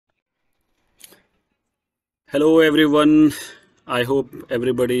Hello everyone. I hope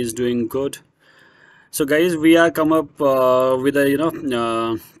everybody is doing good. So guys, we are come up with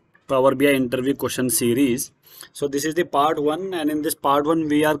a Power BI interview question series. So this is the part one, and in this part one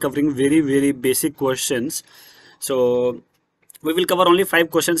we are covering very basic questions. So we will cover only 5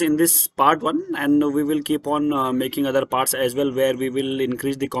 questions in this part one, and we will keep on making other parts as well, where we will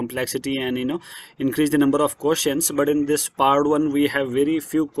increase the complexity and increase the number of questions. But in this part one, we have very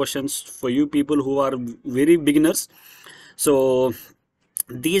few questions for you people who are very beginners. So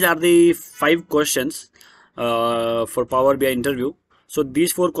these are the 5 questions for Power BI interview. So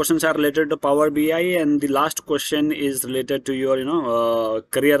these 4 questions are related to Power BI, and the last question is related to your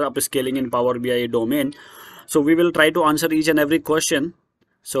career upscaling in Power BI domain. So we will try to answer each and every question.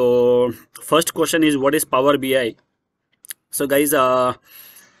 So first question is, what is Power BI? So guys, I'll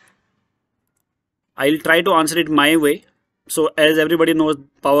try to answer it my way. So as everybody knows,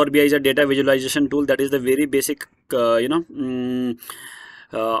 Power BI is a data visualization tool. That is the very basic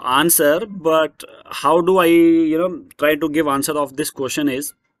answer. But how do I try to give answer of this question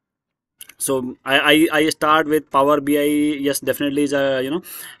is, so I start with Power BI. Yes, definitely is a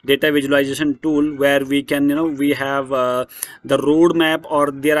data visualization tool where we can we have the roadmap, or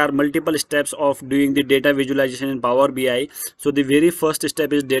there are multiple steps of doing the data visualization in Power BI. So the very first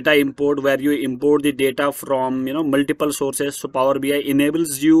step is data import, where you import the data from multiple sources. So Power BI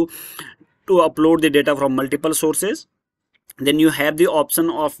enables you to upload the data from multiple sources. Then you have the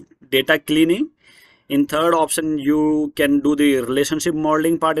option of data cleaning. In third option, you can do the relationship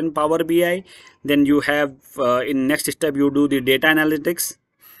modeling part in Power BI. Then you have in next step, you do the data analytics.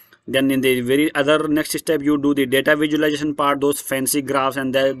 Then in the very other next step, you do the data visualization part, those fancy graphs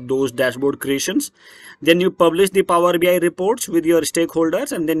and those dashboard creations. Then you publish the Power BI reports with your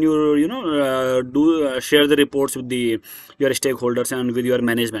stakeholders, and then you share the reports with your stakeholders and with your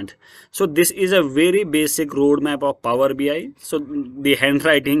management. So this is a very basic roadmap of Power BI. So the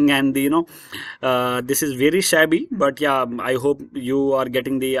handwriting and the this is very shabby, but yeah, I hope you are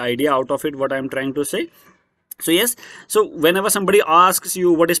getting the idea out of it what I am trying to say. So yes, so whenever somebody asks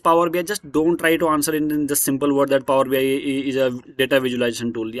you what is Power BI, just don't try to answer it in just simple word that Power BI is a data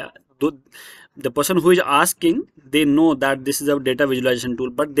visualization tool. Yeah, the person who is asking, they know that this is a data visualization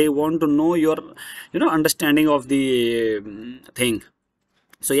tool, but they want to know your understanding of the thing.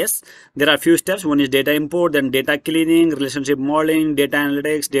 So yes, there are few steps. One is data import, then data cleaning, relationship modeling, data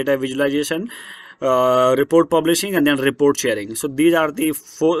analytics, data visualization, report publishing, and then report sharing. So these are the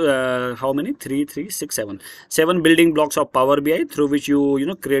four, how many? 7 building blocks of Power BI, through which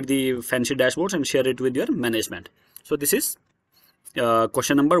you create the fancy dashboards and share it with your management. So this is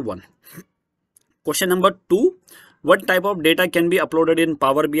question number 1. Question number 2, what type of data can be uploaded in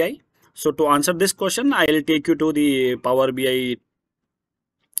Power BI? So to answer this question, I'll take you to the Power BI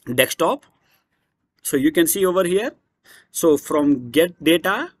desktop. So you can see over here, so from get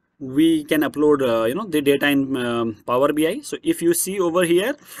data, we can upload the data in Power BI. So if you see over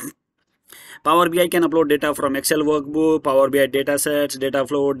here, Power BI can upload data from Excel workbook, Power BI datasets, data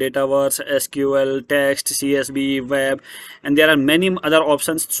flow, Dataverse, SQL, text, CSV, web, and there are many other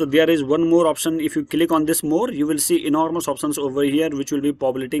options. So there is one more option. If you click on this more, you will see enormous options over here, which will be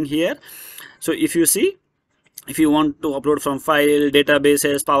populating here. So if you see, if you want to upload from file,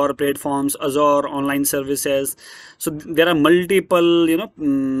 databases, Power Platforms, Azure, online services, so there are multiple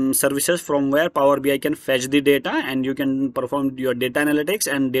services from where Power BI can fetch the data, and you can perform your data analytics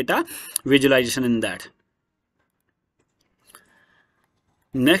and data visualization in that.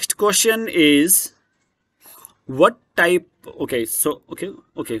 Next question is, what type? Okay, so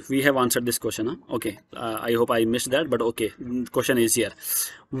okay, we have answered this question. Okay, I hope I missed that, but okay, question is here.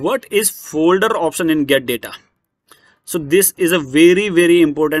 What is folder option in get data? So this is a very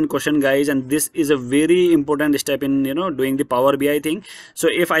important question, guys, and this is a very important step in doing the Power BI thing. So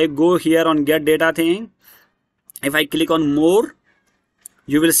if I go here on get data thing, if I click on more,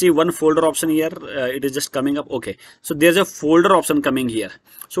 you will see one folder option here. It is just coming up. Okay, so there's a folder option coming here.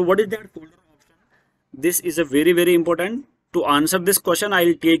 So what is that folder option? This is a very important. To answer this question,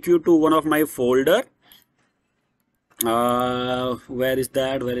 I'll take you to one of my folder. Where is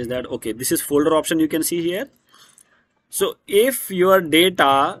that? Okay, this is folder option, you can see here. So if your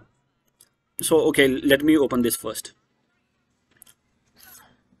data, so okay, let me open this first.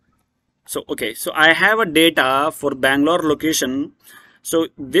 So okay, so I have a data for Bangalore location. So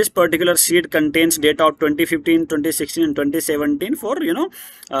this particular sheet contains data of 2015, 2016 and 2017 for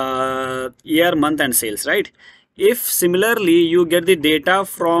year, month and sales, right? If similarly you get the data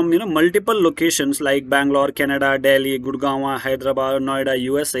from multiple locations like Bangalore, Canada, Delhi, Gurgaon, Hyderabad, Noida,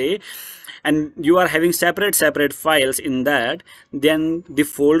 USA, and you are having separate files in that, then the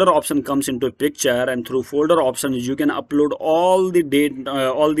folder option comes into picture, and through folder options you can upload all the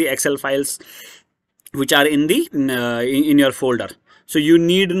data, all the Excel files which are in the in your folder. So you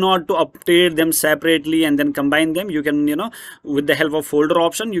need not to update them separately and then combine them. You can, with the help of folder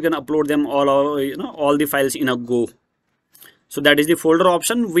option, you can upload them all, all the files in a go. So that is the folder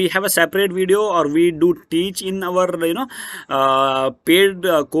option. We have a separate video, or we do teach in our paid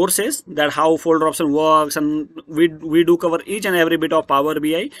courses, that how folder option works, and we do cover each and every bit of Power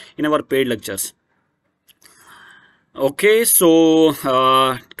BI in our paid lectures. Okay, so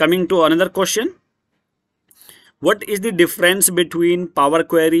coming to another question. What is the difference between Power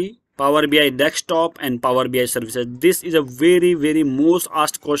Query, Power BI Desktop, and Power BI Services? This is a very most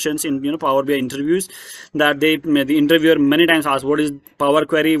asked questions in Power BI interviews, that the interviewer many times asks, what is Power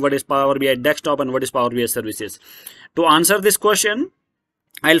Query, what is Power BI Desktop, and what is Power BI Services? To answer this question,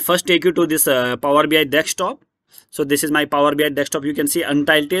 I'll first take you to this Power BI Desktop. So this is my Power BI Desktop. You can see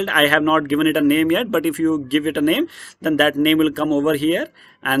untitled. I have not given it a name yet, but if you give it a name, then that name will come over here,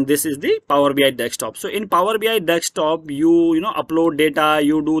 and this is the Power BI Desktop. So in Power BI Desktop, you upload data,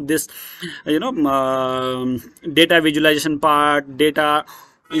 you do this data visualization part, data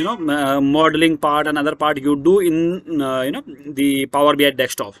modeling part, another part you do in the Power BI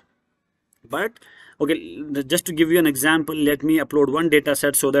Desktop. But okay, just to give you an example, let me upload one data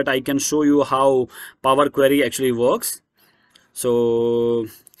set so that I can show you how Power Query actually works. So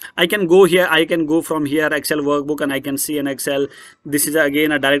I can go here, I can go from here Excel workbook, and I can see an Excel. This is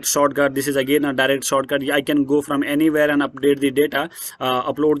again a direct shortcut. This is again a direct shortcut. I can go from anywhere and update the data,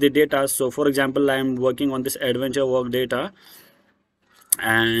 upload the data. So for example, I am working on this adventure work data,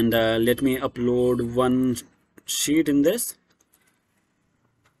 and let me upload one sheet in this.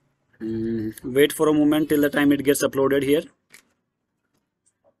 Wait for a moment till the time it gets uploaded here.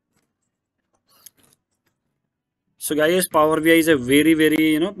 So guys, Power BI is a very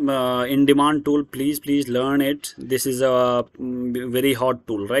in demand tool. Please learn it. This is a very hot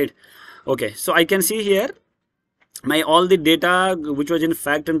tool, right? Okay, so I can see here my all the data which was in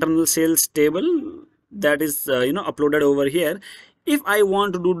fact internal sales table, that is uploaded over here. If I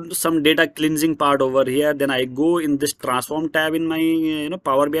want to do some data cleansing part over here, then I go in this transform tab in my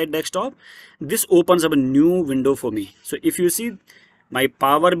Power BI Desktop. This opens up a new window for me. So if you see, my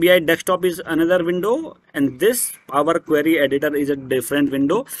Power BI Desktop is another window, and this Power Query Editor is a different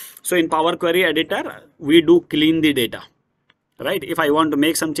window. So in Power Query Editor, we do clean the data, right? If I want to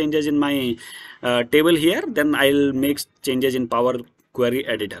make some changes in my table here, then I'll make changes in Power Query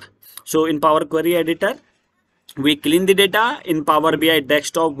Editor. So in Power Query Editor, we clean the data. In Power BI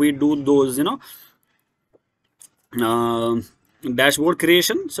Desktop, we do those dashboard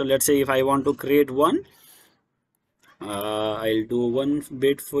creation. So let's say if I want to create one, I'll do one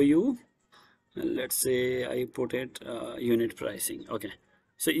bit for you. Let's say I put it unit pricing. Okay,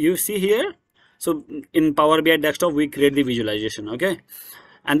 so you see here, so in Power BI Desktop we create the visualization. Okay,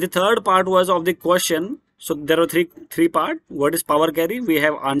 and the third part was of the question. So there are three part. What is Power Query? We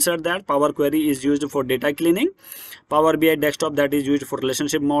have answered that. Power Query is used for data cleaning. Power BI Desktop, that is used for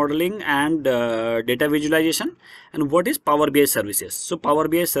relationship modeling and data visualization. And what is Power BI Services? So Power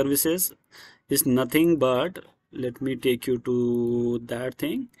BI Services is nothing but, let me take you to that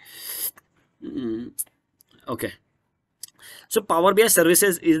thing. Okay. So Power BI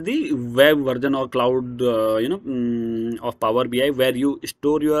Services is the web version or cloud of Power BI, where you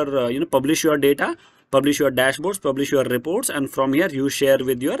store your publish your data, publish your dashboards, publish your reports, and from here you share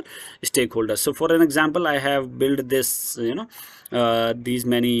with your stakeholders. So for an example, I have built this these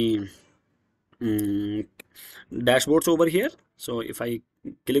many dashboards over here. So if I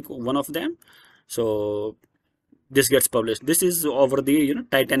click one of them, so this gets published. This is over the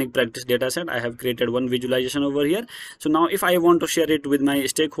Titanic practice data set. I have created one visualization over here. So now if I want to share it with my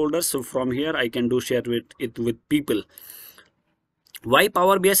stakeholders, so from here I can do share it with people. Why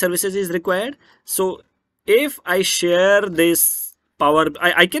Power BI Services is required? So if I share this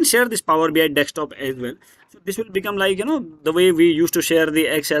I can share this Power BI Desktop as well. So this will become like the way we used to share the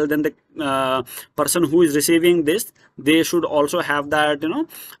Excel. Then the person who is receiving this, they should also have that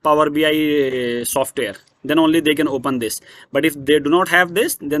Power BI software. Then only they can open this. But if they do not have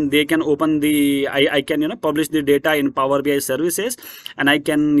this, then they can open the I can publish the data in Power BI Services, and I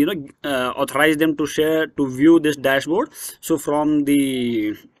can authorize them to share, to view this dashboard. So from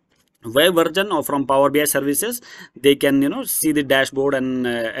the web version or from Power BI Services, they can see the dashboard and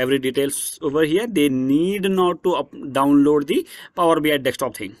every details over here. They need not to download the Power BI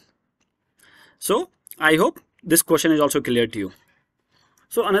Desktop thing. So I hope this question is also clear to you.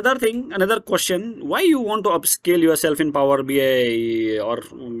 So another question, why you want to upscale yourself in Power BI, or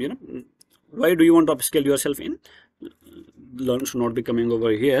why do you want to upscale yourself in, learn should not be coming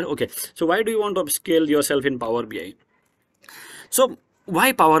over here. Okay, so why do you want to upscale yourself in Power BI? So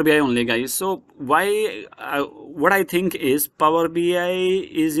why Power BI only, guys? So why, what I think is Power BI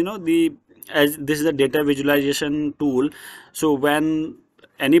is, the, as this is a data visualization tool. So when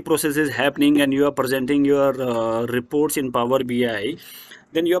any process is happening and you are presenting your reports in Power BI,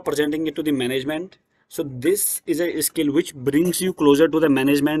 then you are presenting it to the management. So this is a skill which brings you closer to the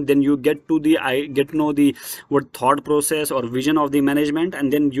management. Then you get to the, I get to know the what thought process or vision of the management,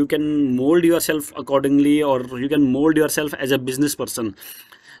 and then you can mold yourself accordingly, or you can mold yourself as a business person.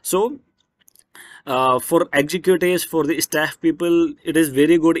 So for executives, for the staff people, it is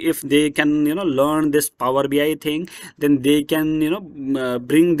very good if they can, learn this Power BI thing. Then they can,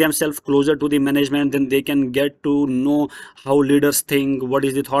 bring themselves closer to the management. Then they can get to know how leaders think, what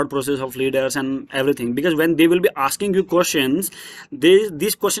is the thought process of leaders and everything. Because when they will be asking you questions,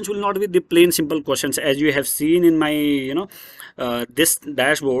 these questions will not be the plain simple questions. As you have seen in my, this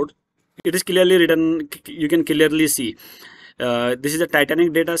dashboard, it is clearly written, you can clearly see. This is a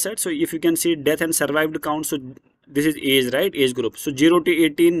Titanic data set. So if you can see death and survived count, so this is age, right? Age group. So 0 to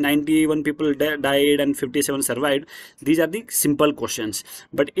 18, 91 people died and 57 survived. These are the simple questions.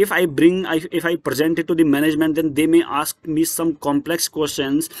 But if I present it to the management, then they may ask me some complex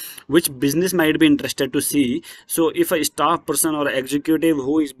questions which business might be interested to see. So if a staff person or executive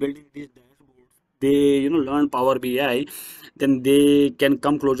who is building these dashboards, they learn Power BI, then they can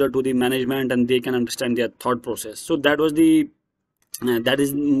come closer to the management and they can understand their thought process. So that was the that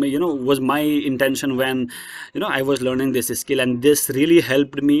is, was my intention when I was learning this skill, and this really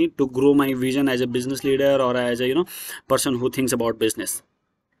helped me to grow my vision as a business leader or as a person who thinks about business.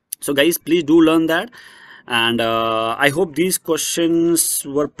 So guys, please do learn that. And I hope these questions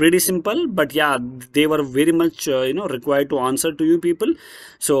were pretty simple, but yeah, they were very much required to answer to you people.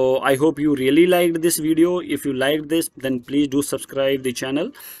 So I hope you really liked this video. If you liked this, then please do subscribe the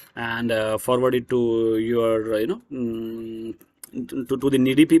channel and forward it to your to the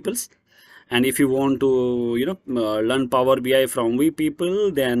needy peoples. And if you want to learn Power BI from we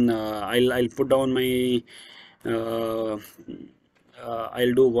people, then I'll put down my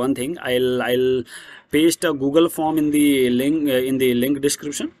I'll do one thing. I'll paste a Google form in the link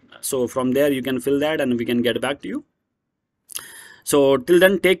description. So from there you can fill that and we can get back to you. So till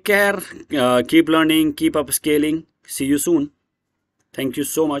then, take care, keep learning, keep upscaling. See you soon. Thank you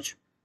so much.